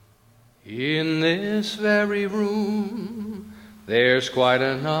In this very room, there's quite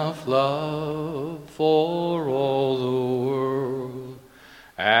enough love for all the world.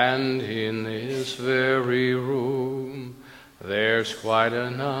 And in this very room, there's quite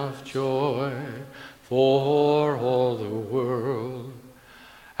enough joy for all the world.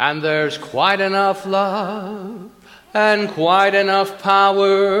 And there's quite enough love and quite enough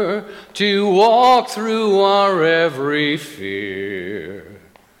power to walk through our every fear.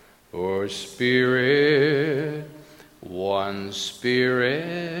 For Spirit, one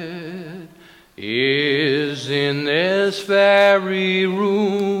Spirit, is in this very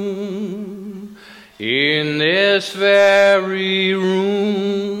room, in this very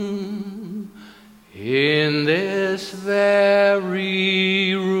room, in this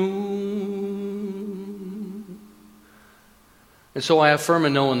very room. And so I affirm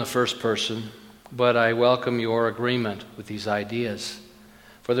and know in the first person, but I welcome your agreement with these ideas.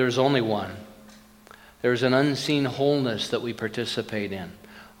 For there is only one. There is an unseen wholeness that we participate in.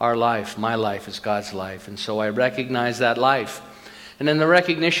 Our life, my life, is God's life. And so I recognize that life. And in the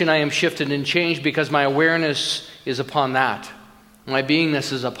recognition, I am shifted and changed because my awareness is upon that. My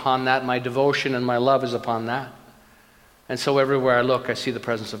beingness is upon that. My devotion and my love is upon that. And so everywhere I look, I see the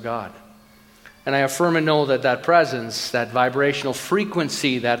presence of God. And I affirm and know that that presence, that vibrational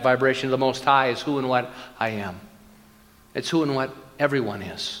frequency, that vibration of the Most High is who and what I am. It's who and what everyone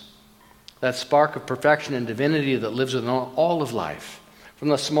is. That spark of perfection and divinity that lives within all of life, from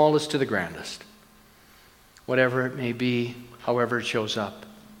the smallest to the grandest. Whatever it may be, however it shows up,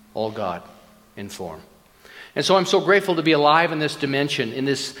 all God in form. And so I'm so grateful to be alive in this dimension, in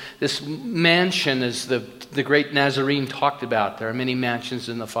this mansion, as the great Nazarene talked about. There are many mansions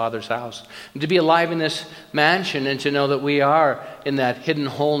in the Father's house. And to be alive in this mansion and to know that we are in that hidden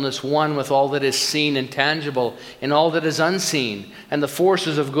wholeness, one with all that is seen and tangible and all that is unseen, and the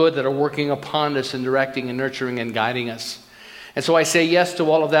forces of good that are working upon us and directing and nurturing and guiding us. And so I say yes to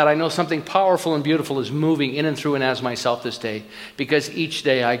all of that. I know something powerful and beautiful is moving in and through and as myself this day, because each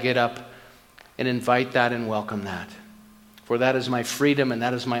day I get up and invite that and welcome that. For that is my freedom, and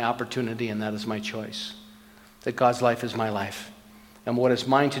that is my opportunity, and that is my choice. That God's life is my life. And what is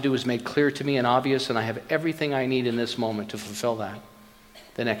mine to do is made clear to me and obvious, and I have everything I need in this moment to fulfill that.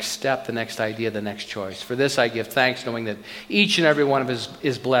 The next step, the next idea, the next choice. For this I give thanks, knowing that each and every one of us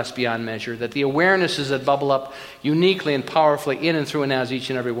is blessed beyond measure, that the awarenesses that bubble up uniquely and powerfully in and through and as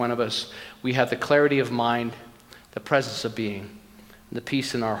each and every one of us, we have the clarity of mind, the presence of being, the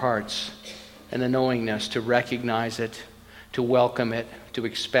peace in our hearts, and the knowingness to recognize it, to welcome it, to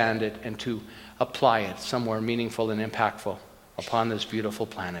expand it, and to apply it somewhere meaningful and impactful upon this beautiful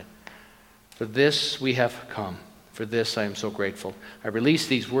planet. For this we have come. For this I am so grateful. I release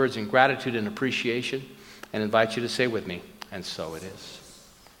these words in gratitude and appreciation and invite you to say with me, and so it is.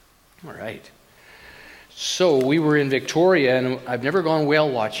 All right. So we were in Victoria, and I've never gone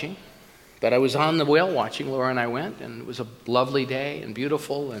whale watching, but I was on the whale watching. Laura and I went, and it was a lovely day and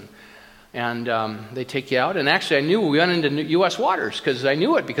beautiful, and they take you out. And actually, I knew we went into U.S. waters because I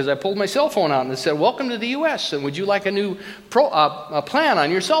knew it, because I pulled my cell phone out and it said, "Welcome to the U.S. and would you like a new plan on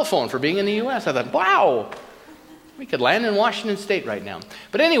your cell phone for being in the U.S.?" I thought, wow, we could land in Washington State right now.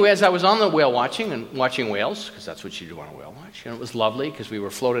 But anyway, as I was on the whale watching and watching whales, because that's what you do on a whale watch, and it was lovely because we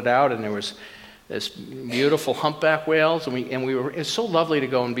were floated out and there was this beautiful humpback whales, and it was so lovely to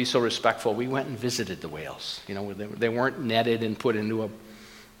go and be so respectful. We went and visited the whales. You know, they weren't netted and put into a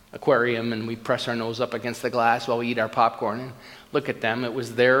aquarium, and we press our nose up against the glass while we eat our popcorn and look at them. It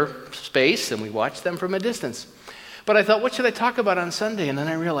was their space, and we watched them from a distance. But I thought, what should I talk about on Sunday? And then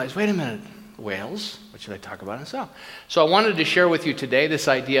I realized, wait a minute, whales? What should I talk about on Sunday? So I wanted to share with you today this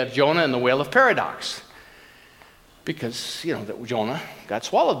idea of Jonah and the whale of paradox. Because, you know, that Jonah got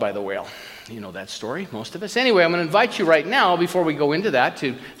swallowed by the whale. You know that story, most of us. Anyway, I'm going to invite you right now, before we go into that,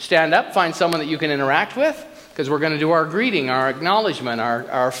 to stand up, find someone that you can interact with, because we're going to do our greeting, our acknowledgement,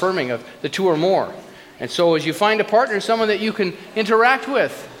 our affirming of the two or more. And so as you find a partner, someone that you can interact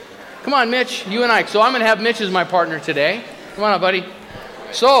with. Come on, Mitch, you and I. So I'm going to have Mitch as my partner today. Come on up, buddy.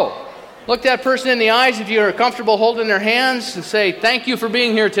 So, look that person in the eyes if you're comfortable holding their hands and say, "Thank you for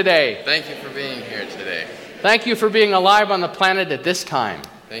being here today." Thank you for being here today. Thank you for being alive on the planet at this time.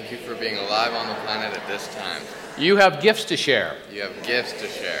 Thank you for being alive on the planet at this time. You have gifts to share. You have gifts to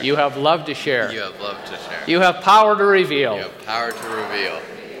share. You have love to share. You have love to share. You have power to reveal. You have power to reveal.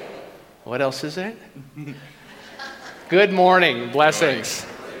 What else is there? Good morning. Blessings.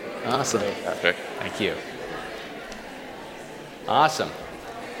 Good morning. Awesome. Thank you. Awesome.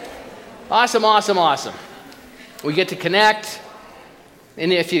 Awesome, awesome, awesome. We get to connect.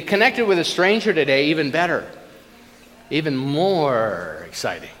 And if you connected with a stranger today, even better. Even more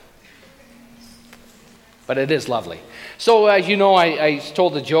exciting. But it is lovely. So as you know, I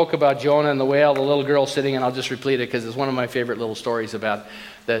told the joke about Jonah and the whale, the little girl sitting, and I'll just repeat it because it's one of my favorite little stories about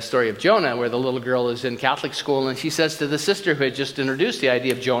the story of Jonah, where the little girl is in Catholic school, and she says to the sister who had just introduced the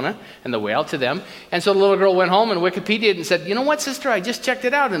idea of Jonah and the whale to them, and so the little girl went home and Wikipedia'd and said, you know what, sister, I just checked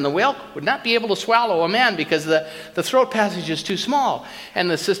it out, and the whale would not be able to swallow a man because the throat passage is too small. And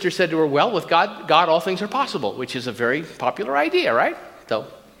the sister said to her, well, with God all things are possible, which is a very popular idea, right?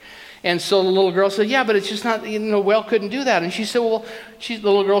 And so the little girl said, yeah, but it's just not, whale couldn't do that. And she said, the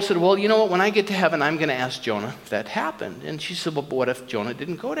little girl said, well, you know what, when I get to heaven, I'm going to ask Jonah if that happened. And she said, well, what if Jonah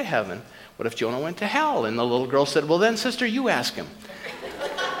didn't go to heaven? What if Jonah went to hell? And the little girl said, well, then, sister, you ask him.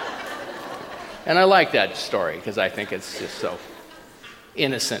 And I like that story because I think it's just so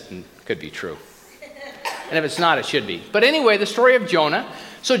innocent and could be true. And if it's not, it should be. But anyway, the story of Jonah.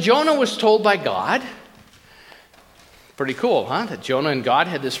 So Jonah was told by God. Pretty cool, huh? That Jonah and God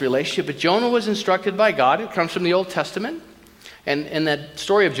had this relationship. But Jonah was instructed by God. It comes from the Old Testament. And that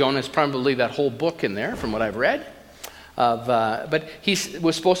story of Jonah is probably that whole book in there, from what I've read. But he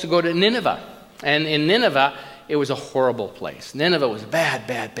was supposed to go to Nineveh. And in Nineveh, it was a horrible place. Nineveh was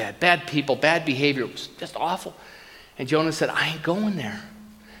bad people, bad behavior. It was just awful. And Jonah said, I ain't going there.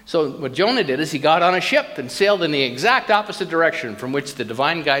 So what Jonah did is he got on a ship and sailed in the exact opposite direction from which the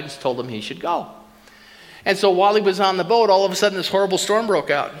divine guidance told him he should go. And so while he was on the boat, all of a sudden this horrible storm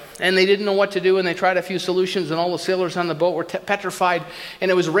broke out. And they didn't know what to do, and they tried a few solutions, and all the sailors on the boat were petrified, and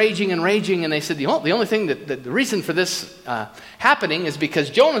it was raging and raging, and they said, the only thing the reason for this happening is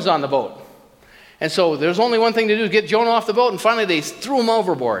because Jonah's on the boat. And so there's only one thing to do, get Jonah off the boat, and finally they threw him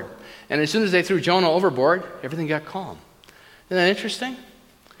overboard. And as soon as they threw Jonah overboard, everything got calm. Isn't that interesting?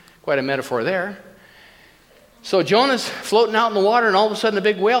 Quite a metaphor there. So Jonah's floating out in the water, and all of a sudden a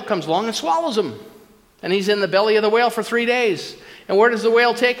big whale comes along and swallows him. And he's in the belly of the whale for 3 days. And where does the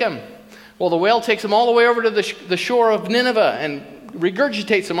whale take him? Well, the whale takes him all the way over to the shore of Nineveh and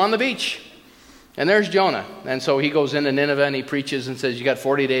regurgitates him on the beach. And there's Jonah. And so he goes into Nineveh and he preaches and says, you got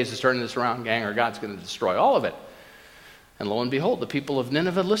 40 days to turn this around, gang, or God's going to destroy all of it. And lo and behold, the people of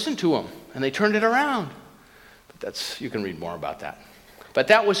Nineveh listened to him, and they turned it around. But you can read more about that. But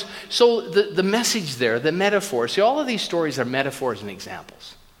that was, so the message there, the metaphor. See, all of these stories are metaphors and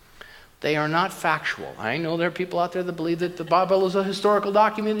examples. They are not factual. I know there are people out there that believe that the Bible is a historical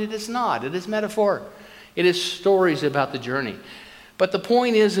document. It is not. It is metaphor. It is stories about the journey. But the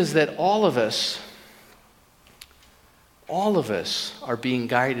point is that all of us are being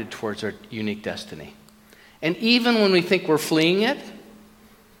guided towards our unique destiny. And even when we think we're fleeing it,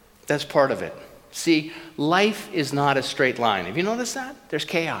 that's part of it. See, life is not a straight line. Have you noticed that? There's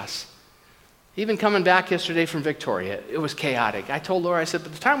chaos. Even coming back yesterday from Victoria, it was chaotic. I told Laura, I said, by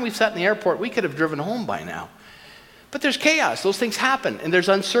the time we sat in the airport, we could have driven home by now. But there's chaos. Those things happen, and there's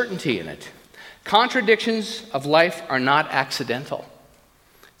uncertainty in it. Contradictions of life are not accidental.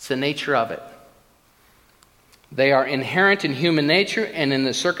 It's the nature of it. They are inherent in human nature and in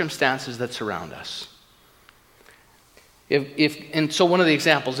the circumstances that surround us. And so one of the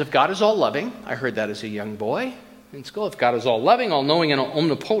examples, if God is all loving, I heard that as a young boy in school. If God is all loving, all knowing, and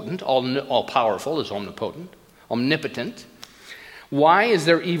omnipotent, all powerful is omnipotent, why is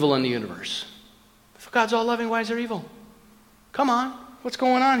there evil in the universe? If God's all loving, why is there evil? Come on, what's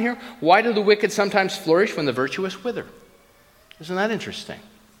going on here? Why do the wicked sometimes flourish when the virtuous wither? Isn't that interesting?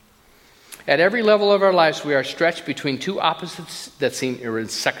 At every level of our lives, we are stretched between two opposites that seem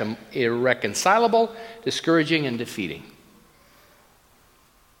irreconcilable, discouraging, and defeating.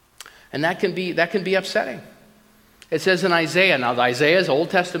 And that can be upsetting. It says in Isaiah, now Isaiah is Old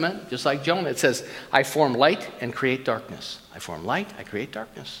Testament, just like Jonah, it says, I form light and create darkness. I form light, I create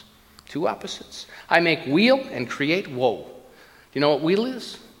darkness. Two opposites. I make weal and create woe. Do you know what weal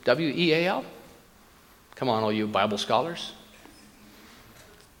is? W-E-A-L? Come on, all you Bible scholars.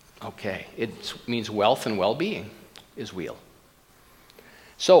 Okay, it means wealth and well-being is weal.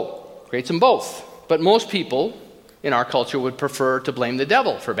 So, creates them both. But most people in our culture would prefer to blame the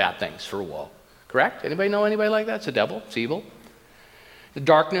devil for bad things, for woe. Correct? Anybody know anybody like that? It's the devil. It's evil. The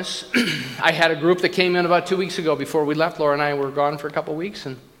darkness. I had a group that came in about 2 weeks ago before we left. Laura and I were gone for a couple of weeks,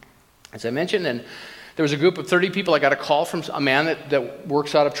 and as I mentioned, and there was a group of 30 people. I got a call from a man that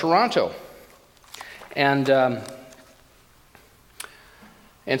works out of Toronto. And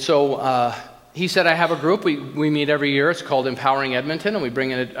so he said, I have a group. We meet every year. It's called Empowering Edmonton, and we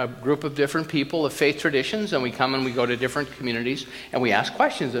bring in a group of different people of faith traditions, and we come and we go to different communities, and we ask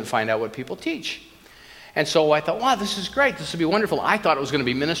questions and find out what people teach. And so I thought, wow, this is great. This would be wonderful. I thought it was going to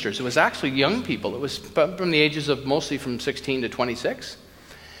be ministers. It was actually young people. It was from the ages of mostly from 16 to 26.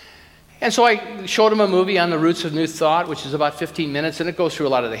 And so I showed him a movie on the roots of New Thought, which is about 15 minutes, and it goes through a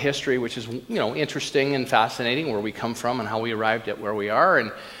lot of the history, which is, interesting and fascinating, where we come from and how we arrived at where we are.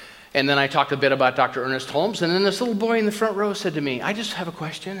 And then I talked a bit about Dr. Ernest Holmes, and then this little boy in the front row said to me, I just have a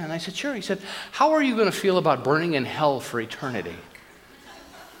question. And I said, sure. He said, how are you going to feel about burning in hell for eternity?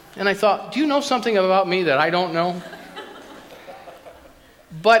 And I thought, do you know something about me that I don't know?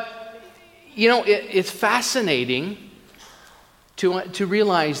 But, it's fascinating to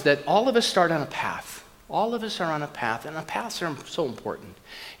realize that all of us start on a path. All of us are on a path, and the paths are so important.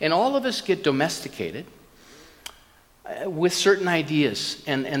 And all of us get domesticated with certain ideas.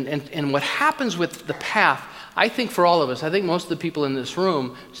 And what happens with the path, I think for all of us, I think most of the people in this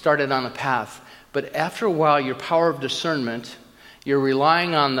room started on a path. But after a while, your power of discernment, you're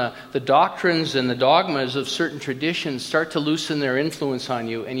relying on the doctrines and the dogmas of certain traditions start to loosen their influence on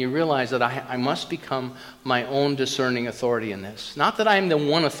you, and you realize that I must become my own discerning authority in this. Not that I am the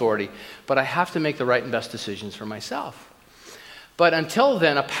one authority, but I have to make the right and best decisions for myself. But until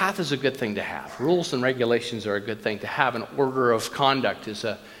then, a path is a good thing to have. Rules and regulations are a good thing to have. An order of conduct is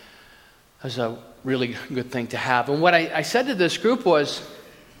a really good thing to have. And what I said to this group was,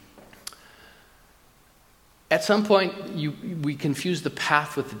 at some point, we confuse the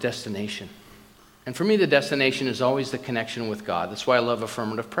path with the destination. And for me, the destination is always the connection with God. That's why I love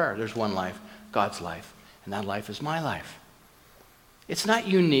affirmative prayer. There's one life, God's life, and that life is my life. It's not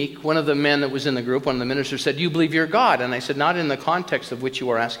unique. One of the men that was in the group, one of the ministers said, do you believe you're God? And I said, not in the context of which you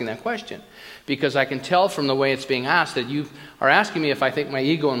are asking that question. Because I can tell from the way it's being asked that you are asking me if I think my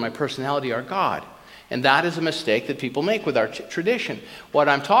ego and my personality are God. And that is a mistake that people make with our tradition. What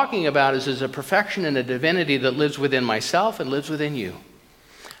I'm talking about is a perfection and a divinity that lives within myself and lives within you.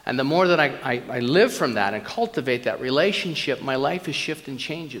 And the more that I live from that and cultivate that relationship, my life is shifts and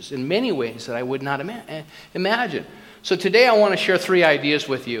changes in many ways that I would not imagine. So today I want to share 3 ideas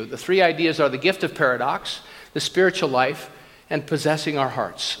with you. The 3 ideas are the gift of paradox, the spiritual life, and possessing our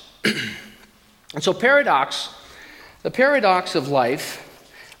hearts. And so the paradox of life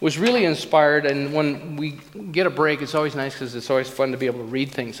was really inspired, and when we get a break, it's always nice because it's always fun to be able to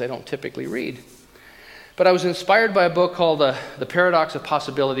read things I don't typically read. But I was inspired by a book called The Paradox of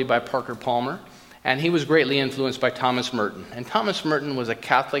Possibility by Parker Palmer, and he was greatly influenced by Thomas Merton. And Thomas Merton was a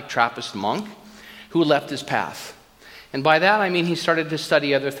Catholic Trappist monk who left his path. And by that I mean he started to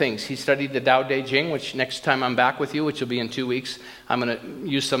study other things. He studied the Tao Te Ching, which next time I'm back with you, which will be in 2 weeks, I'm going to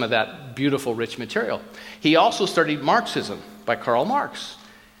use some of that beautiful, rich material. He also studied Marxism by Karl Marx.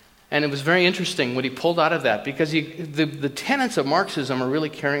 And it was very interesting what he pulled out of that, because the tenets of Marxism are really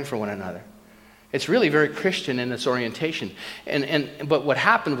caring for one another. It's really very Christian in its orientation. But what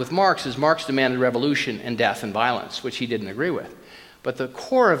happened with Marx is Marx demanded revolution and death and violence, which he didn't agree with. But the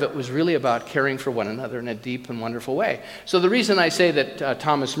core of it was really about caring for one another in a deep and wonderful way. So the reason I say that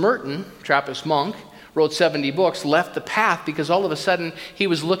Thomas Merton, Trappist monk, wrote 70 books, left the path because all of a sudden he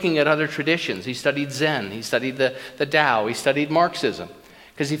was looking at other traditions. He studied Zen, he studied the Tao, he studied Marxism,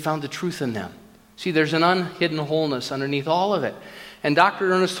 because he found the truth in them. See, there's an unhidden wholeness underneath all of it. And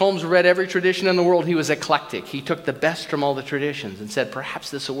Dr. Ernest Holmes read every tradition in the world. He was eclectic. He took the best from all the traditions and said,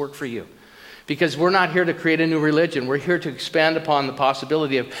 perhaps this will work for you. Because we're not here to create a new religion. We're here to expand upon the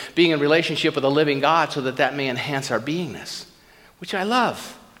possibility of being in relationship with a living God so that may enhance our beingness, which I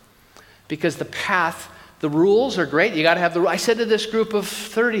love. Because the path, the rules are great. You got to have the rules. I said to this group of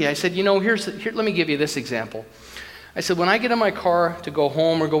 30, I said, here, let me give you this example. I said, when I get in my car to go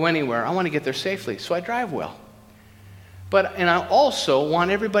home or go anywhere, I want to get there safely, so I drive well. And I also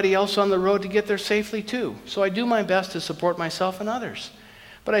want everybody else on the road to get there safely too. So I do my best to support myself and others.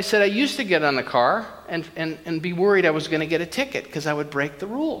 But I said I used to get on the car and be worried I was going to get a ticket because I would break the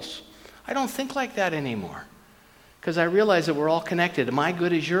rules. I don't think like that anymore, because I realize that we're all connected. My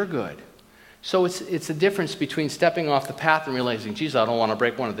good is your good. So it's a difference between stepping off the path and realizing, geez, I don't want to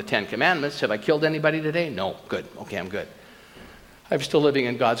break one of the 10 commandments. Have I killed anybody today? No. Good. Okay, I'm good. I'm still living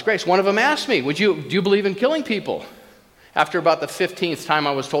in God's grace. One of them asked me, do you believe in killing people? After about the 15th time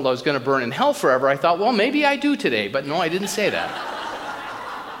I was told I was going to burn in hell forever, I thought, well, maybe I do today. But no, I didn't say that.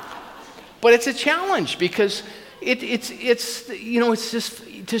 But it's a challenge, because it's just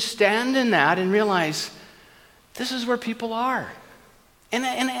to stand in that and realize this is where people are. And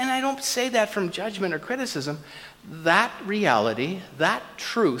I don't say that from judgment or criticism. That reality, that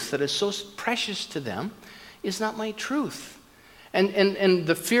truth that is so precious to them is not my truth. And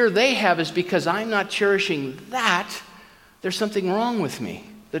the fear they have is because I'm not cherishing that, there's something wrong with me,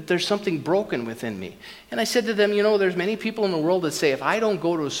 that there's something broken within me. And I said to them, there's many people in the world that say if I don't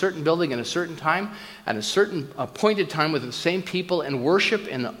go to a certain building at a certain time, at a certain appointed time with the same people and worship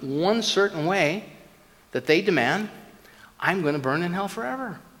in one certain way that they demand, I'm going to burn in hell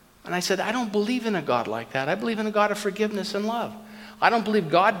forever. And I said, I don't believe in a God like that. I believe in a God of forgiveness and love. I don't believe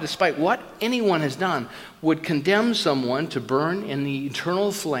God, despite what anyone has done, would condemn someone to burn in the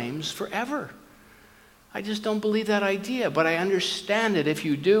eternal flames forever. I just don't believe that idea, but I understand it if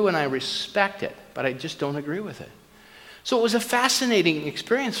you do, and I respect it, but I just don't agree with it. So it was a fascinating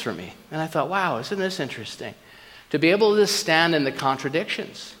experience for me, and I thought, wow, isn't this interesting? To be able to stand in the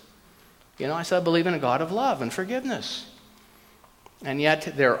contradictions. I said, I believe in a God of love and forgiveness. And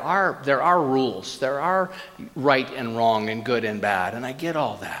yet there are rules. There are right and wrong and good and bad, and I get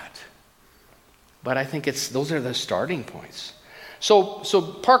all that. But I think those are the starting points. So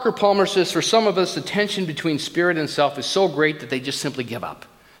Parker Palmer says, for some of us, the tension between spirit and self is so great that they just simply give up.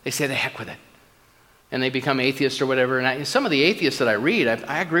 They say, the heck with it. And they become atheists or whatever. And some of the atheists that I read,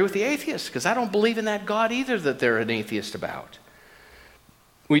 I agree with the atheists, because I don't believe in that God either that they're an atheist about.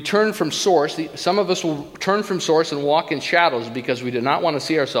 We turn from source. Some of us will turn from source and walk in shadows because we do not want to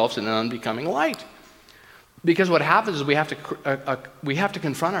see ourselves in an unbecoming light. Because what happens is we have to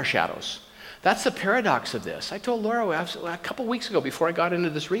confront our shadows. That's the paradox of this. I told Laura a couple weeks ago before I got into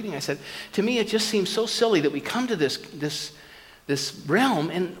this reading, I said, to me it just seems so silly that we come to this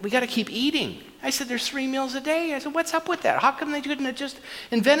realm and we got to keep eating. I said, there's 3 meals a day. I said, what's up with that? How come they couldn't have just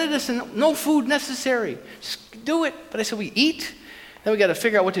invented this and no food necessary? Just do it. But I said, we eat. Then we got to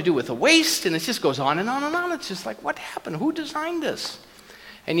figure out what to do with the waste, and it just goes on and on and on. It's just like, what happened? Who designed this?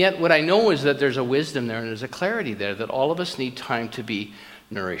 And yet what I know is that there's a wisdom there and there's a clarity there that all of us need time to be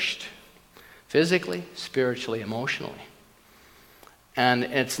nourished. Physically, spiritually, emotionally. And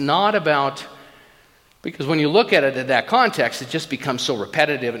it's not about, because when you look at it in that context, it just becomes so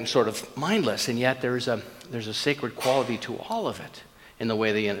repetitive and sort of mindless, and yet there's a sacred quality to all of it in the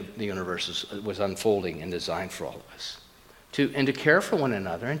way the universe was unfolding and designed for all of us. To care for one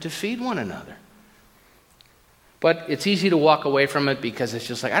another and to feed one another. But it's easy to walk away from it because it's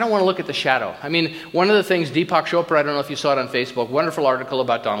just like, I don't want to look at the shadow. I mean, one of the things, Deepak Chopra, I don't know if you saw it on Facebook, wonderful article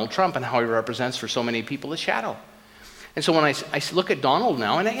about Donald Trump and how he represents for so many people the shadow. And so when I look at Donald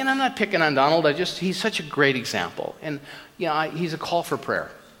now, and I'm not picking on Donald, he's such a great example. And he's a call for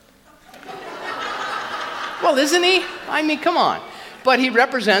prayer. Well, isn't he? I mean, come on. But he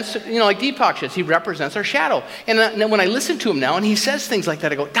represents, like Deepak says, he represents our shadow. And then when I listen to him now and he says things like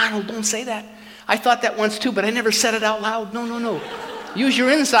that, I go, Donald, don't say that. I thought that once too, but I never said it out loud. No. Use your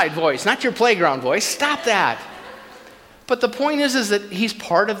inside voice, not your playground voice. Stop that. But the point is that he's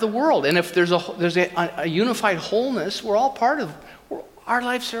part of the world. And if there's a unified wholeness, we're all part of, our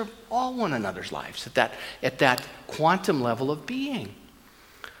lives are all one another's lives at that quantum level of being.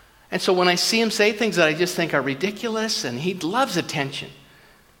 And so when I see him say things that I just think are ridiculous, and he loves attention.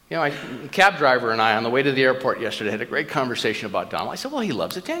 A cab driver and I on the way to the airport yesterday had a great conversation about Donald. I said, well, he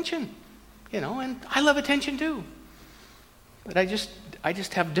loves attention, and I love attention too. But I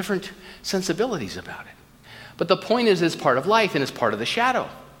just have different sensibilities about it. But the point is, it's part of life and it's part of the shadow.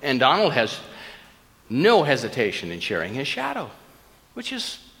 And Donald has no hesitation in sharing his shadow, which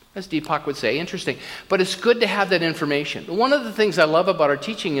is, as Deepak would say, interesting. But it's good to have that information. One of the things I love about our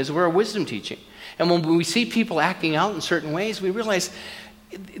teaching is we're a wisdom teaching. And when we see people acting out in certain ways, we realize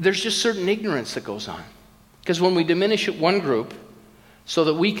there's just certain ignorance that goes on. Because when we diminish one group so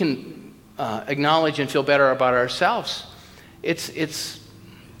that we can acknowledge and feel better about ourselves, it's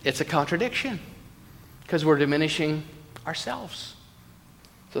a contradiction. Because we're diminishing ourselves.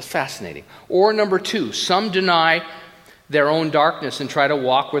 So it's fascinating. Or number 2, some deny their own darkness and try to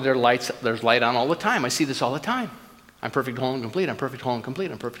walk where there's light on all the time. I see this all the time. I'm perfect, whole, and complete. I'm perfect, whole, and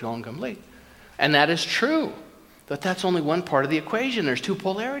complete. I'm perfect, whole, and complete. And that is true. But that's only one part of the equation. There's 2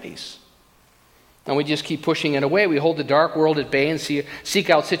 polarities. And we just keep pushing it away. We hold the dark world at bay and seek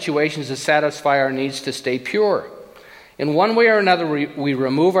out situations that satisfy our needs to stay pure. In one way or another, we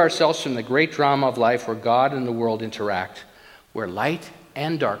remove ourselves from the great drama of life where God and the world interact, where light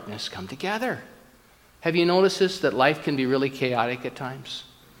and darkness come together. Have you noticed this, that life can be really chaotic at times?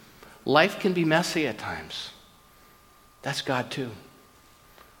 Life can be messy at times. That's God too.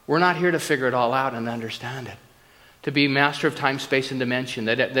 We're not here to figure it all out and understand it. To be master of time, space, and dimension.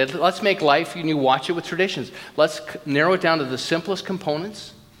 That let's make life, and you watch it with traditions. Let's narrow it down to the simplest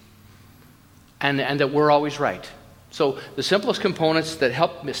components and that we're always right. So the simplest components that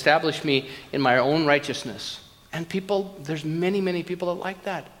help establish me in my own righteousness. And there's many, many people that like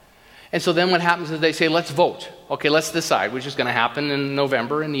that. And so then what happens is they say, let's vote. Okay, let's decide, which is going to happen in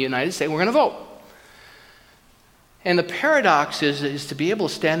November in the United States. We're going to vote. And the paradox is to be able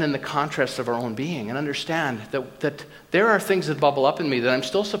to stand in the contrast of our own being and understand that there are things that bubble up in me that I'm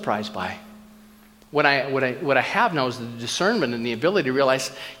still surprised by. What I have now is the discernment and the ability to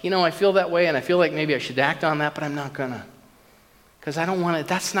realize, I feel that way and I feel like maybe I should act on that, but I'm not going to. because I don't want to,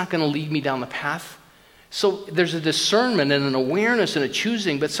 that's not going to lead me down the path. So there's a discernment and an awareness and a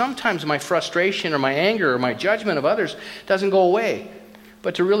choosing, but sometimes my frustration or my anger or my judgment of others doesn't go away.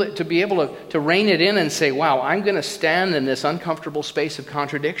 But to be able to rein it in and say, wow, I'm going to stand in this uncomfortable space of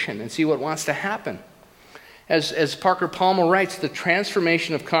contradiction and see what wants to happen. As Parker Palmer writes, the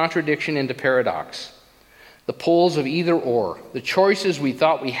transformation of contradiction into paradox, the poles of either or, the choices we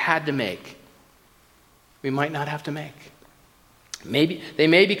thought we had to make, we might not have to make. Maybe they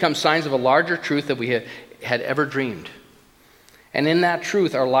may become signs of a larger truth that we had ever dreamed. And in that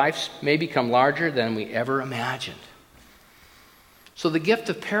truth, our lives may become larger than we ever imagined. So the gift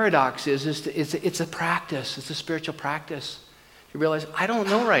of paradox it's a practice. It's a spiritual practice. You realize, I don't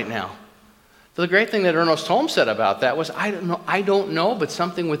know right now. The great thing that Ernest Holmes said about that was, I don't know, but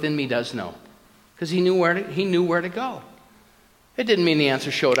something within me does know. Because he knew where to go. It didn't mean the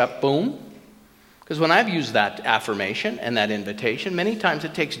answer showed up, boom. Because when I've used that affirmation and that invitation, many times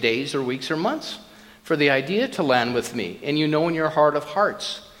it takes days or weeks or months for the idea to land with me. And you know in your heart of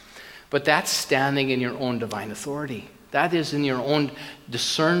hearts. But that's standing in your own divine authority. That is in your own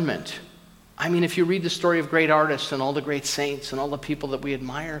discernment. I mean, if you read the story of great artists and all the great saints and all the people that we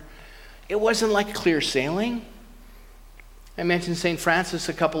admire, it wasn't like clear sailing. I mentioned St. Francis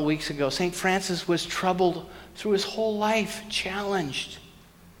a couple weeks ago. St. Francis was troubled through his whole life, challenged,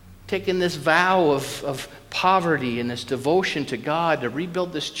 taking this vow of poverty and this devotion to God to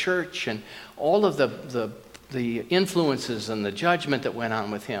rebuild this church and all of the influences and the judgment that went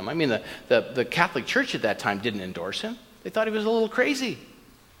on with him. I mean, the Catholic Church at that time didn't endorse him. They thought he was a little crazy.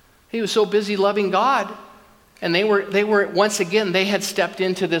 He was so busy loving God. And they were once again, they had stepped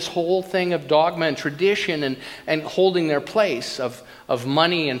into this whole thing of dogma and tradition and holding their place of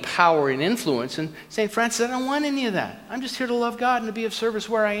money and power and influence. And St. Francis, I don't want any of that. I'm just here to love God and to be of service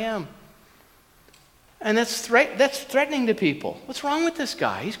where I am. And that's threatening to people. What's wrong with this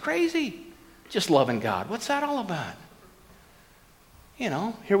guy? He's crazy. Just loving God. What's that all about? You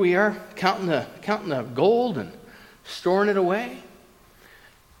know, here we are counting the gold and storing it away.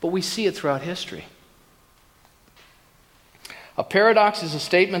 But we see it throughout history. A paradox is a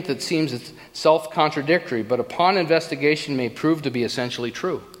statement that seems self-contradictory, but upon investigation may prove to be essentially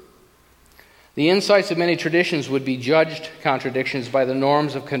true. The insights of many traditions would be judged contradictions by the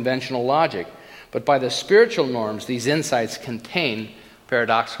norms of conventional logic, but by the spiritual norms, these insights contain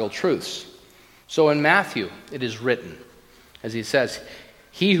paradoxical truths. So in Matthew, it is written, as he says,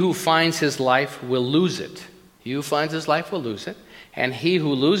 he who finds his life will lose it. He who finds his life will lose it, and he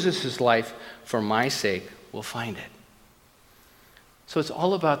who loses his life for my sake will find it. So it's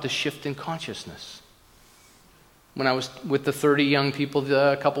all about the shift in consciousness. When I was with the 30 young people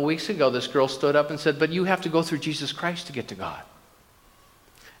a couple weeks ago, this girl stood up and said, but you have to go through Jesus Christ to get to God.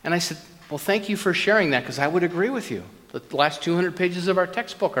 And I said, well, thank you for sharing that, because I would agree with you. The last 200 pages of our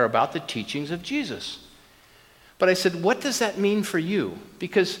textbook are about the teachings of Jesus. But I said, what does that mean for you?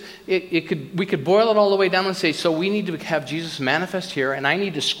 Because we could boil it all the way down and say, so we need to have Jesus manifest here, and I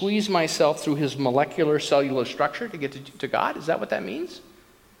need to squeeze myself through his molecular cellular structure to get to God? Is that what that means?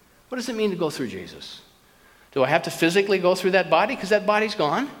 What does it mean to go through Jesus? Do I have to physically go through that body because that body's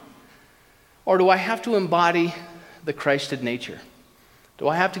gone? Or do I have to embody the Christed nature? Do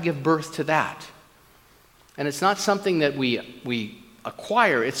I have to give birth to that? And it's not something that we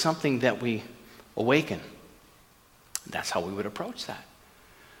acquire, it's something that we awaken. That's how we would approach that.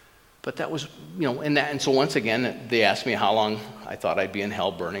 But that was, and so once again, they asked me how long I thought I'd be in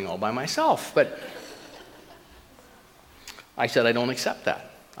hell burning all by myself. But I said, I don't accept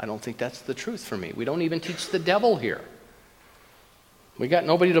that. I don't think that's the truth for me. We don't even teach the devil here. We got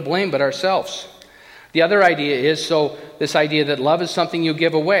nobody to blame but ourselves. The other idea is, this idea that love is something you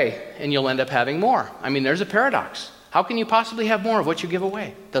give away and you'll end up having more. I mean, there's a paradox. How can you possibly have more of what you give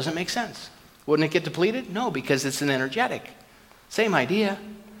away? Doesn't make sense. Wouldn't it get depleted? No, because it's an energetic. Same idea.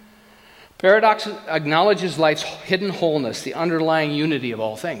 Paradox acknowledges life's hidden wholeness, the underlying unity of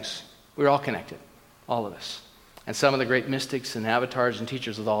all things. We're all connected, all of us. And some of the great mystics and avatars and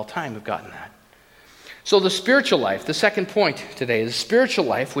teachers of all time have gotten that. So the spiritual life, the second point today, is spiritual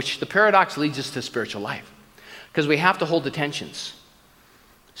life, which the paradox leads us to spiritual life. Because we have to hold the tensions.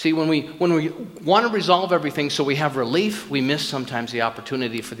 See, when we want to resolve everything so we have relief, we miss sometimes the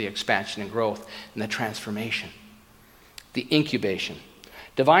opportunity for the expansion and growth and the transformation, the incubation.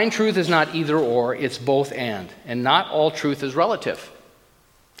 Divine truth is not either or, it's both and not all truth is relative.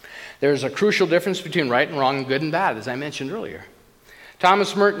 There's a crucial difference between right and wrong and good and bad, as I mentioned earlier.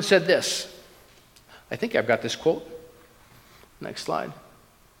 Thomas Merton said this. I think I've got this quote. Next slide.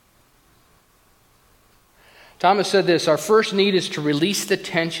 Thomas said this, our first need is to release the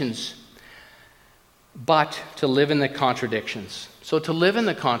tensions but to live in the contradictions. So to live in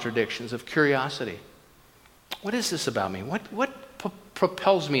the contradictions of curiosity. What is this about me? What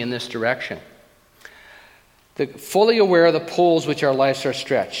propels me in this direction? Fully aware of the poles which our lives are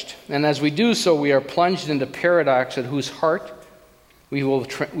stretched. And as we do so, we are plunged into paradox at whose heart we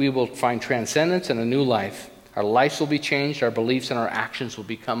will find transcendence and a new life. Our lives will be changed. Our beliefs and our actions will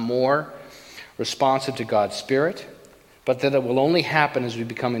become more responsive to God's Spirit. But that it will only happen as we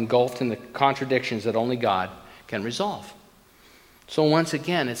become engulfed in the contradictions that only God can resolve. So once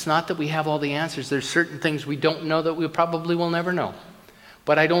again, it's not that we have all the answers. There's certain things we don't know that we probably will never know.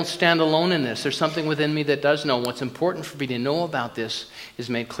 But I don't stand alone in this. There's something within me that does know. What's important for me to know about this is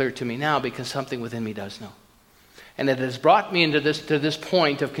made clear to me now because something within me does know. And it has brought me to this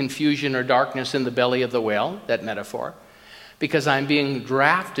point of confusion or darkness in the belly of the whale, that metaphor, because I'm being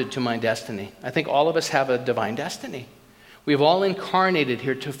drafted to my destiny. I think all of us have a divine destiny. We've all incarnated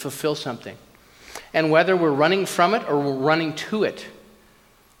here to fulfill something. And whether we're running from it or we're running to it,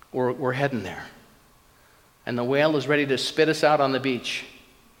 we're heading there. And the whale is ready to spit us out on the beach,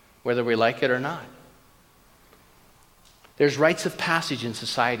 whether we like it or not. There's rites of passage in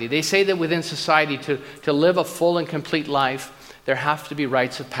society. They say that within society, to live a full and complete life, there have to be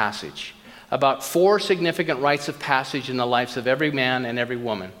rites of passage. About 4 significant rites of passage in the lives of every man and every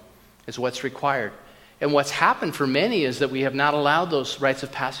woman is what's required. And what's happened for many is that we have not allowed those rites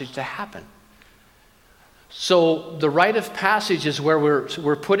of passage to happen. So the rite of passage is where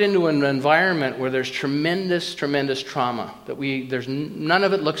we're put into an environment where there's tremendous, tremendous trauma. None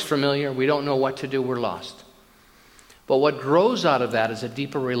of it looks familiar. We don't know what to do. We're lost. But what grows out of that is a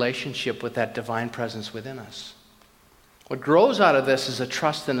deeper relationship with that divine presence within us. What grows out of this is a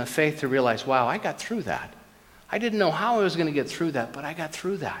trust and a faith to realize, wow, I got through that. I didn't know how I was going to get through that, but I got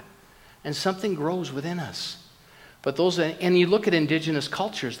through that. And something grows within us. And you look at indigenous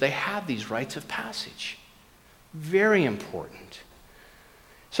cultures, they have these rites of passage. Very important.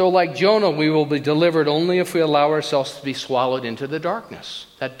 So like Jonah, we will be delivered only if we allow ourselves to be swallowed into the darkness.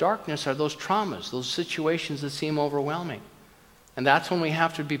 That darkness are those traumas, those situations that seem overwhelming. And that's when we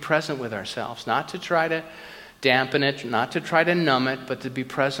have to be present with ourselves, not to try to dampen it, not to try to numb it, but to be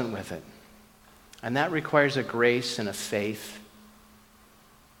present with it. And that requires a grace and a faith.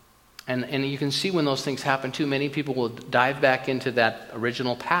 And you can see when those things happen too, many people will dive back into that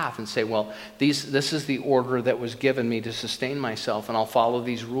original path and say, well, this is the order that was given me to sustain myself, and I'll follow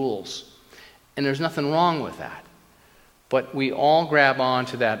these rules. And there's nothing wrong with that. But we all grab on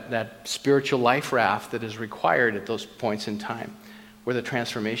to that spiritual life raft that is required at those points in time where the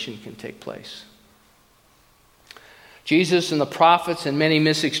transformation can take place. Jesus and the prophets and many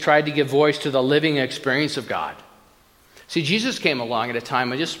mystics tried to give voice to the living experience of God. See, Jesus came along at a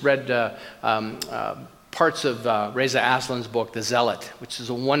time, I just read parts of Reza Aslan's book, The Zealot, which is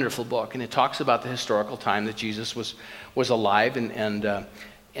a wonderful book, and it talks about the historical time that Jesus was alive and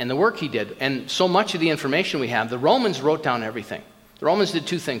the work he did. And so much of the information we have, the Romans wrote down everything. The Romans did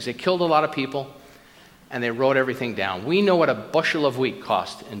 2 things. They killed a lot of people, and they wrote everything down. We know what a bushel of wheat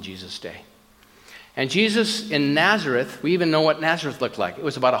cost in Jesus' day. And Jesus in Nazareth, we even know what Nazareth looked like. It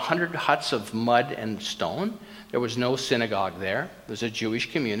was about 100 huts of mud and stone. There was no synagogue there. There was a Jewish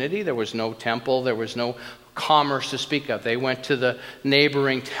community. There was no temple. There was no commerce to speak of. They went to the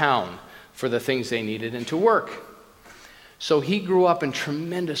neighboring town for the things they needed and to work. So he grew up in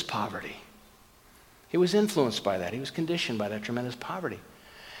tremendous poverty. He was influenced by that. He was conditioned by that tremendous poverty.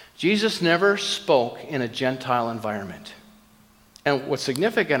 Jesus never spoke in a Gentile environment. And what's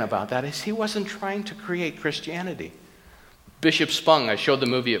significant about that is he wasn't trying to create Christianity. Bishop Spong, I showed the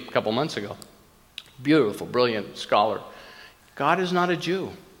movie a couple months ago. Beautiful, brilliant scholar. God is not a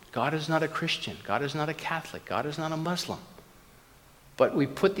Jew. God is not a Christian. God is not a Catholic. God is not a Muslim. But we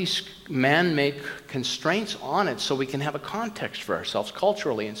put these man-made constraints on it so we can have a context for ourselves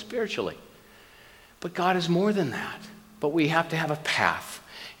culturally and spiritually. But God is more than that. But we have to have a path.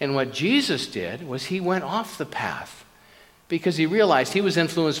 And what Jesus did was he went off the path because he realized he was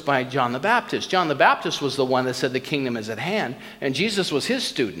influenced by John the Baptist. John the Baptist was the one that said the kingdom is at hand, and Jesus was his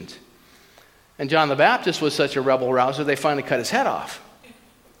student. And John the Baptist was such a rebel rouser, they finally cut his head off.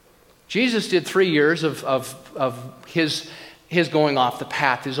 Jesus did 3 years of his going off the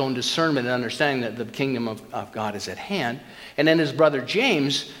path, his own discernment and understanding that the kingdom of God is at hand. And then his brother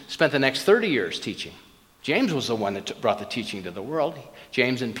James spent the next 30 years teaching. James was the one that brought the teaching to the world,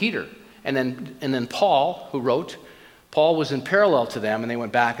 James and Peter. And then Paul, who wrote, Paul was in parallel to them, and they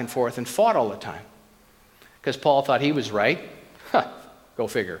went back and forth and fought all the time. Because Paul thought he was right. Go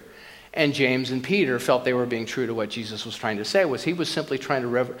figure. And James and Peter felt they were being true to what Jesus was trying to say. He was simply trying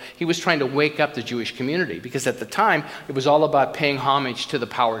to wake up the Jewish community, because at the time it was all about paying homage to the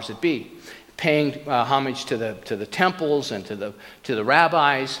powers that be. paying homage to the temples and to the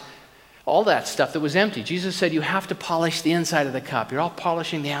rabbis, all that stuff that was empty. Jesus said, you have to polish the inside of the cup. You're all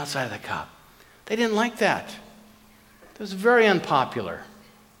polishing the outside of the cup. They didn't like that. It was very unpopular.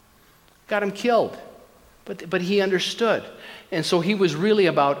 Got him killed. But he understood. And so he was really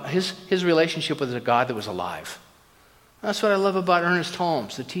about his relationship with a God that was alive. That's what I love about Ernest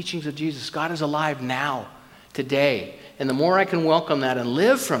Holmes, the teachings of Jesus. God is alive now, today. And the more I can welcome that and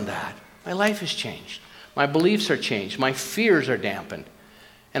live from that, my life has changed. My beliefs are changed. My fears are dampened.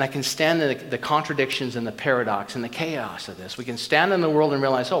 And I can stand in the contradictions and the paradox and the chaos of this. We can stand in the world and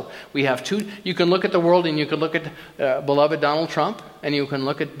realize, we have two. You can look at the world and you can look at beloved Donald Trump, and you can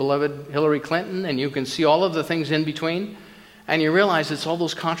look at beloved Hillary Clinton, and you can see all of the things in between. And you realize it's all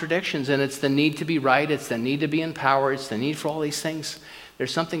those contradictions, and it's the need to be right, it's the need to be in power, it's the need for all these things.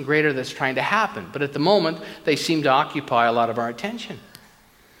 There's something greater that's trying to happen. But at the moment, they seem to occupy a lot of our attention.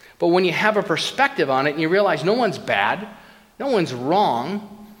 But when you have a perspective on it and you realize no one's bad, no one's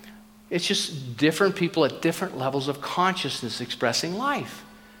wrong, it's just different people at different levels of consciousness expressing life.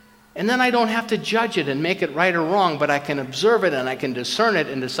 And then I don't have to judge it and make it right or wrong, but I can observe it and I can discern it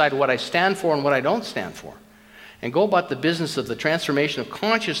and decide what I stand for and what I don't stand for. And go about the business of the transformation of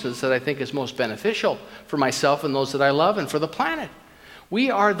consciousness that I think is most beneficial for myself and those that I love and for the planet. We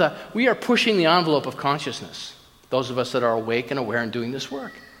are pushing the envelope of consciousness, those of us that are awake and aware and doing this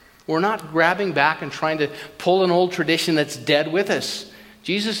work. We're not grabbing back and trying to pull an old tradition that's dead with us.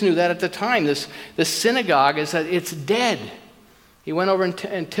 Jesus knew that at the time. The synagogue it's dead. He went over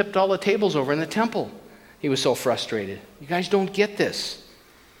and tipped all the tables over in the temple. He was so frustrated. You guys don't get this.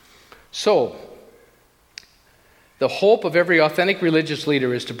 So, the hope of every authentic religious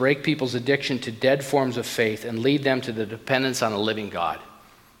leader is to break people's addiction to dead forms of faith and lead them to the dependence on a living God.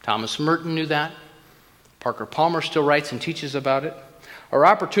 Thomas Merton knew that. Parker Palmer still writes and teaches about it. Our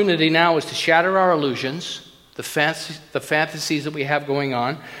opportunity now is to shatter our illusions, the fantasies that we have going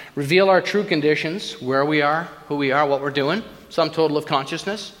on, reveal our true conditions, where we are, who we are, what we're doing, sum total of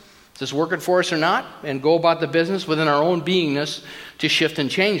consciousness. Is this working for us or not? And go about the business within our own beingness to shift and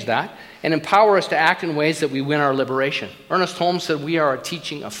change that, and empower us to act in ways that we win our liberation. Ernest Holmes said we are a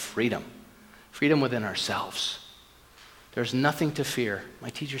teaching of freedom, freedom within ourselves. There's nothing to fear. My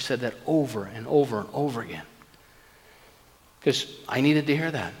teacher said that over and over and over again. Because I needed to hear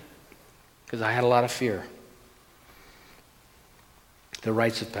that, because I had a lot of fear. The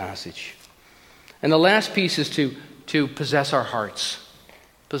rites of passage. And the last piece is to possess our hearts.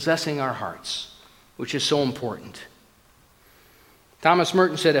 Possessing our hearts, which is so important. Thomas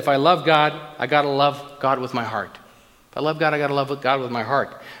Merton said, if I love God, I got to love God with my heart. If I love God, I got to love God with my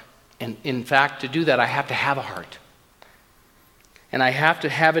heart. And in fact, to do that, I have to have a heart. And I have to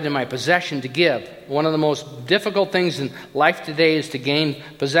have it in my possession to give. One of the most difficult things in life today is to gain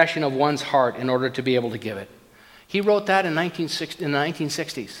possession of one's heart in order to be able to give it. He wrote that in the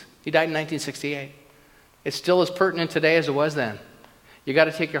 1960s. He died in 1968. It's still as pertinent today as it was then. You got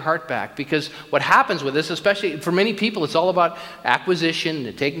to take your heart back, because what happens with this, especially for many people, it's all about acquisition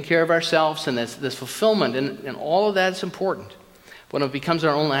and taking care of ourselves and this fulfillment, and all of that is important. When it becomes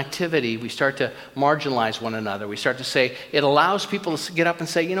our own activity, we start to marginalize one another. We start to say, it allows people to get up and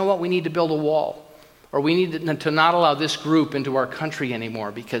say, you know what, we need to build a wall, or we need to not allow this group into our country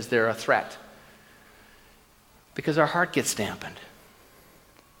anymore because they're a threat. Because our heart gets dampened.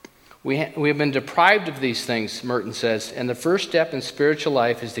 We have been deprived of these things, Merton says, and the first step in spiritual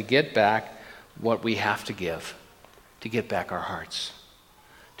life is to get back what we have to give, to get back our hearts,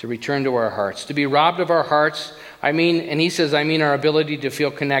 to return to our hearts. To be robbed of our hearts, I mean our ability to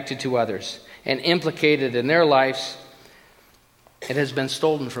feel connected to others and implicated in their lives. It has been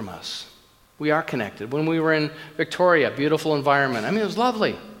stolen from us. We are connected. When we were in Victoria, beautiful environment. It was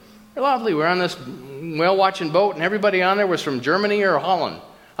lovely. Lovely. We were on this whale-watching boat, and everybody on there was from Germany or Holland.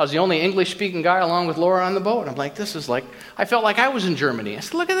 I was the only English-speaking guy along with Laura on the boat. I'm like, I felt like I was in Germany. I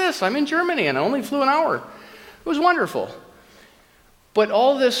said, look at this, I'm in Germany, and I only flew an hour. It was wonderful. But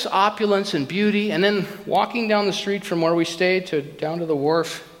all this opulence and beauty, and then walking down the street from where we stayed down to the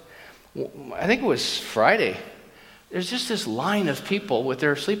wharf, I think it was Friday, there's just this line of people with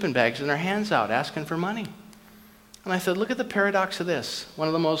their sleeping bags and their hands out asking for money. And I said, look at the paradox of this. One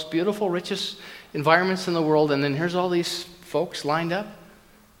of the most beautiful, richest environments in the world, and then here's all these folks lined up,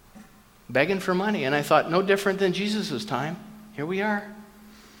 begging for money. And I thought, no different than Jesus' time. Here we are.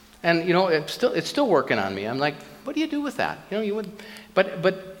 And, it's still working on me. I'm like, what do you do with that?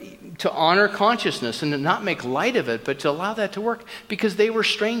 But to honor consciousness and to not make light of it, but to allow that to work, because they were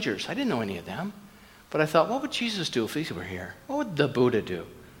strangers. I didn't know any of them. But I thought, what would Jesus do if he were here? What would the Buddha do?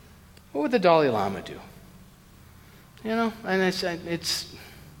 What would the Dalai Lama do? And I said,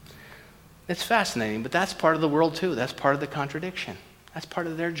 It's fascinating, but that's part of the world too. That's part of the contradiction. That's part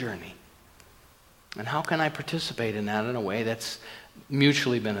of their journey. And how can I participate in that in a way that's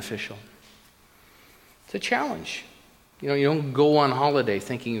mutually beneficial? It's a challenge. You don't go on holiday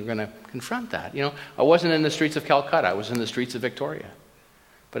thinking you're going to confront that. I wasn't in the streets of Calcutta. I was in the streets of Victoria.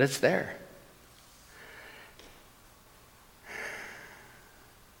 But it's there.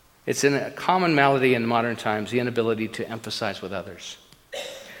 It's a common malady in modern times, the inability to empathize with others.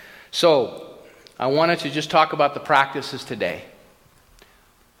 So, I wanted to just talk about the practices today.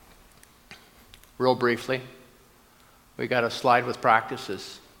 Real briefly. We got a slide with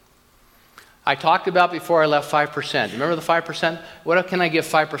practices. I talked about before I left 5%. Remember the 5%? What can I give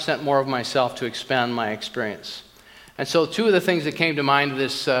 5% more of myself to expand my experience? And so two of the things that came to mind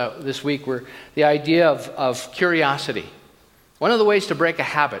this week were the idea of curiosity. One of the ways to break a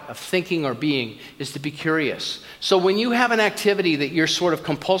habit of thinking or being is to be curious. So when you have an activity that you're sort of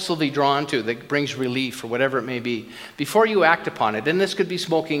compulsively drawn to that brings relief or whatever it may be, before you act upon it, and this could be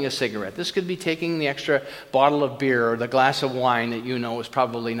smoking a cigarette, this could be taking the extra bottle of beer or the glass of wine that you know is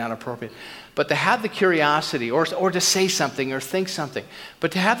probably not appropriate, but to have the curiosity or to say something or think something,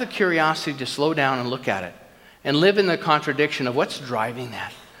 but to have the curiosity to slow down and look at it and live in the contradiction of what's driving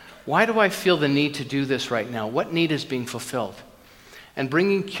that. Why do I feel the need to do this right now? What need is being fulfilled? And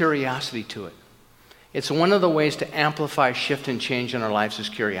bringing curiosity to it. It's one of the ways to amplify shift and change in our lives is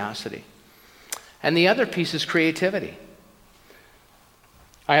curiosity. And the other piece is creativity.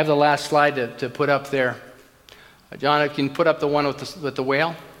 I have the last slide to put up there. John, can you put up the one with the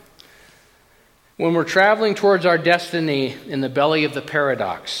whale? When we're traveling towards our destiny in the belly of the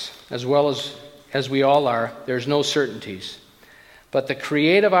paradox, as well as we all are, there's no certainties. But the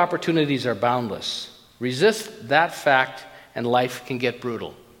creative opportunities are boundless. Resist that fact and life can get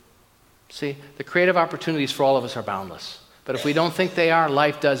brutal. See, the creative opportunities for all of us are boundless. But if we don't think they are,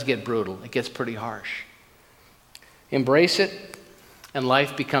 life does get brutal. It gets pretty harsh. Embrace it, and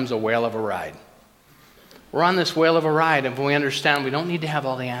life becomes a whale of a ride. We're on this whale of a ride, and we understand we don't need to have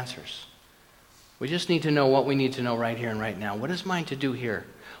all the answers. We just need to know what we need to know right here and right now. What is mine to do here?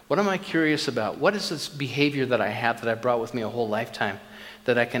 What am I curious about? What is this behavior that I have that I brought with me a whole lifetime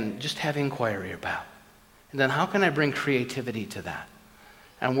that I can just have inquiry about? And then how can I bring creativity to that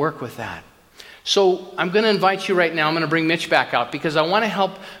and work with that? So I'm going to invite you right now. I'm going to bring Mitch back out because I want to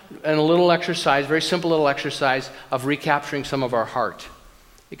help in a little exercise, very simple little exercise of recapturing some of our heart.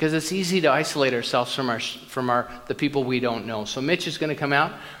 Because it's easy to isolate ourselves from the people we don't know. So Mitch is going to come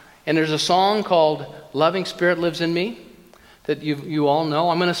out. And there's a song called Loving Spirit Lives in Me that you all know.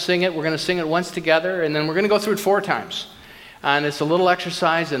 I'm going to sing it. We're going to sing it once together. And then we're going to go through it 4 times. And it's a little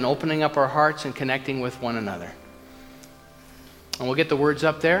exercise in opening up our hearts and connecting with one another. And we'll get the words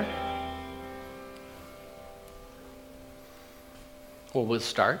up there. Well, we'll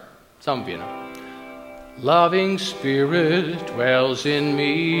start. Some of you know. Loving Spirit dwells in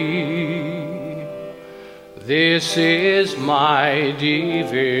me. This is my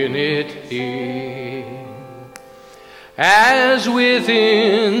divinity. As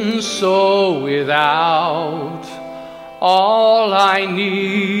within, so without. All I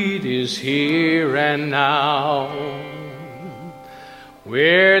need is here and now.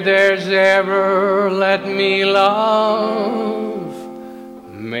 Where there's error, let me love.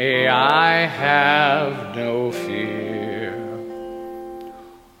 May I have no fear.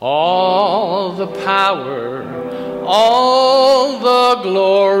 All the power, all the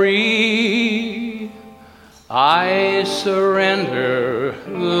glory, I surrender,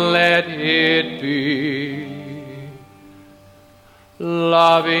 let it be.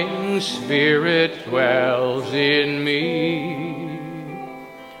 Loving Spirit dwells in me,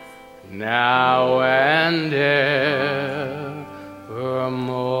 now and evermore.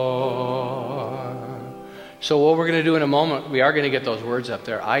 So what we're going to do in a moment, we are going to get those words up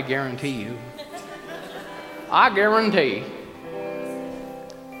there. I guarantee you. I guarantee.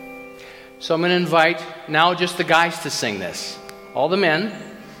 So I'm going to invite now just the guys to sing this. All the men.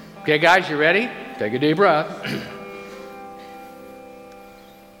 Okay, guys, you ready? Take a deep breath.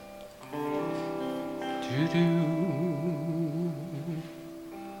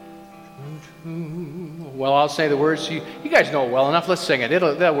 Well, I'll say the words. You guys know it well enough. Let's sing it.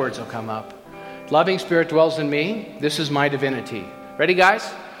 The words will come up. Loving Spirit dwells in me. This is my divinity. Ready, guys?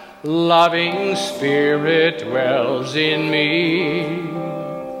 Loving Spirit dwells in me.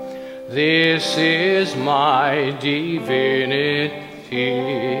 This is my divinity.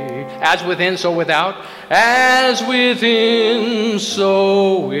 As within, so without. As within,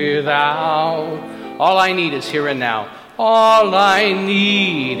 so without. All I need is here and now. All I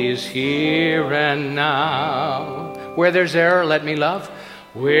need is here and now. Where there's error, let me love.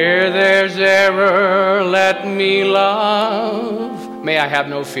 Where there's error, let me love. May I have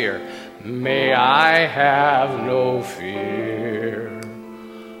no fear. May I have no fear.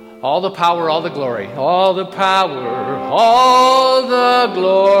 All the power, all the glory, all the power, all the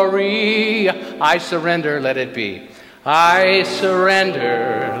glory. I surrender, let it be. I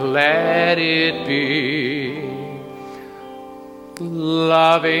surrender, let it be.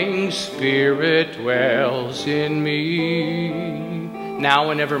 Loving Spirit dwells in me.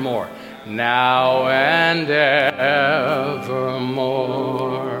 Now and evermore. Now and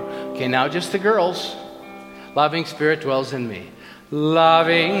evermore. Okay, now just the girls. Loving Spirit dwells in me.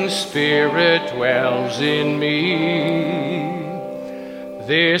 Loving Spirit dwells in me.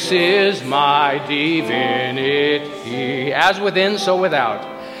 This is my divinity. As within, so without.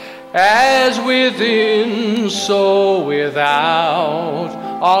 As within, so without.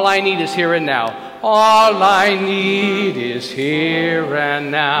 All I need is here and now. All I need is here and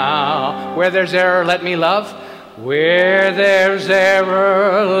now. Where there's error, let me love. Where there's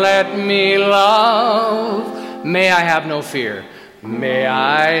error, let me love. May I have no fear. May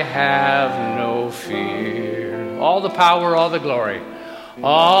I have no fear. All the power, all the glory.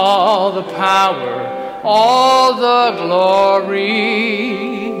 All the power, all the glory.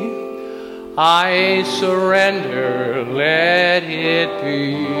 I surrender, let it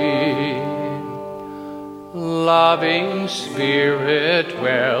be. Loving Spirit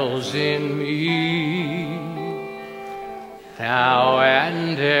dwells in me, now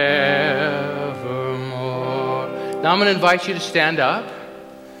and evermore. Now I'm going to invite you to stand up,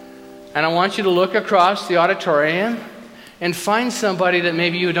 and I want you to look across the auditorium and find somebody that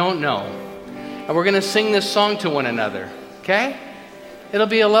maybe you don't know. And we're going to sing this song to one another, okay? It'll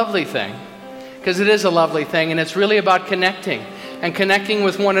be a lovely thing, because it is a lovely thing, and it's really about connecting, and connecting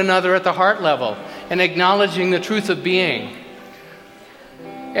with one another at the heart level, and acknowledging the truth of being.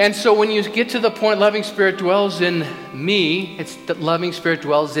 And so when you get to the point, loving Spirit dwells in me, it's that loving Spirit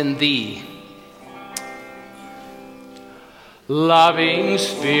dwells in thee. Loving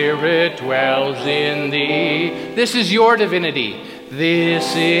Spirit dwells in thee. This is your divinity.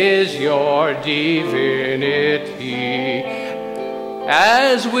 This is your divinity.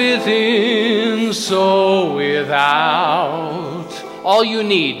 As within, so without. All you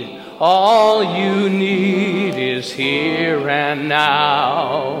need is here and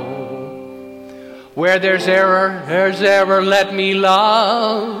now. Where there's error, let me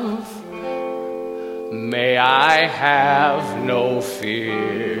love. May I have no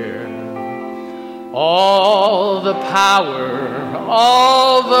fear. All the power,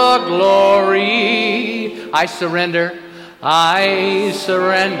 all the glory. I surrender,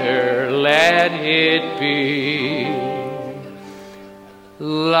 let it be.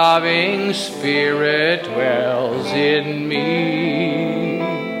 Loving Spirit dwells in me,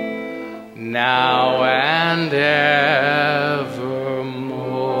 now and evermore.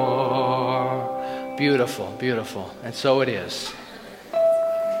 Beautiful, beautiful. And so it is.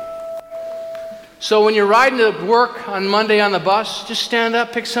 So when you're riding to work on Monday on the bus, just stand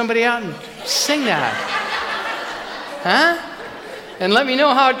up, pick somebody out, and sing that. Huh? And let me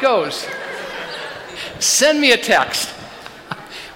know how it goes. Send me a text.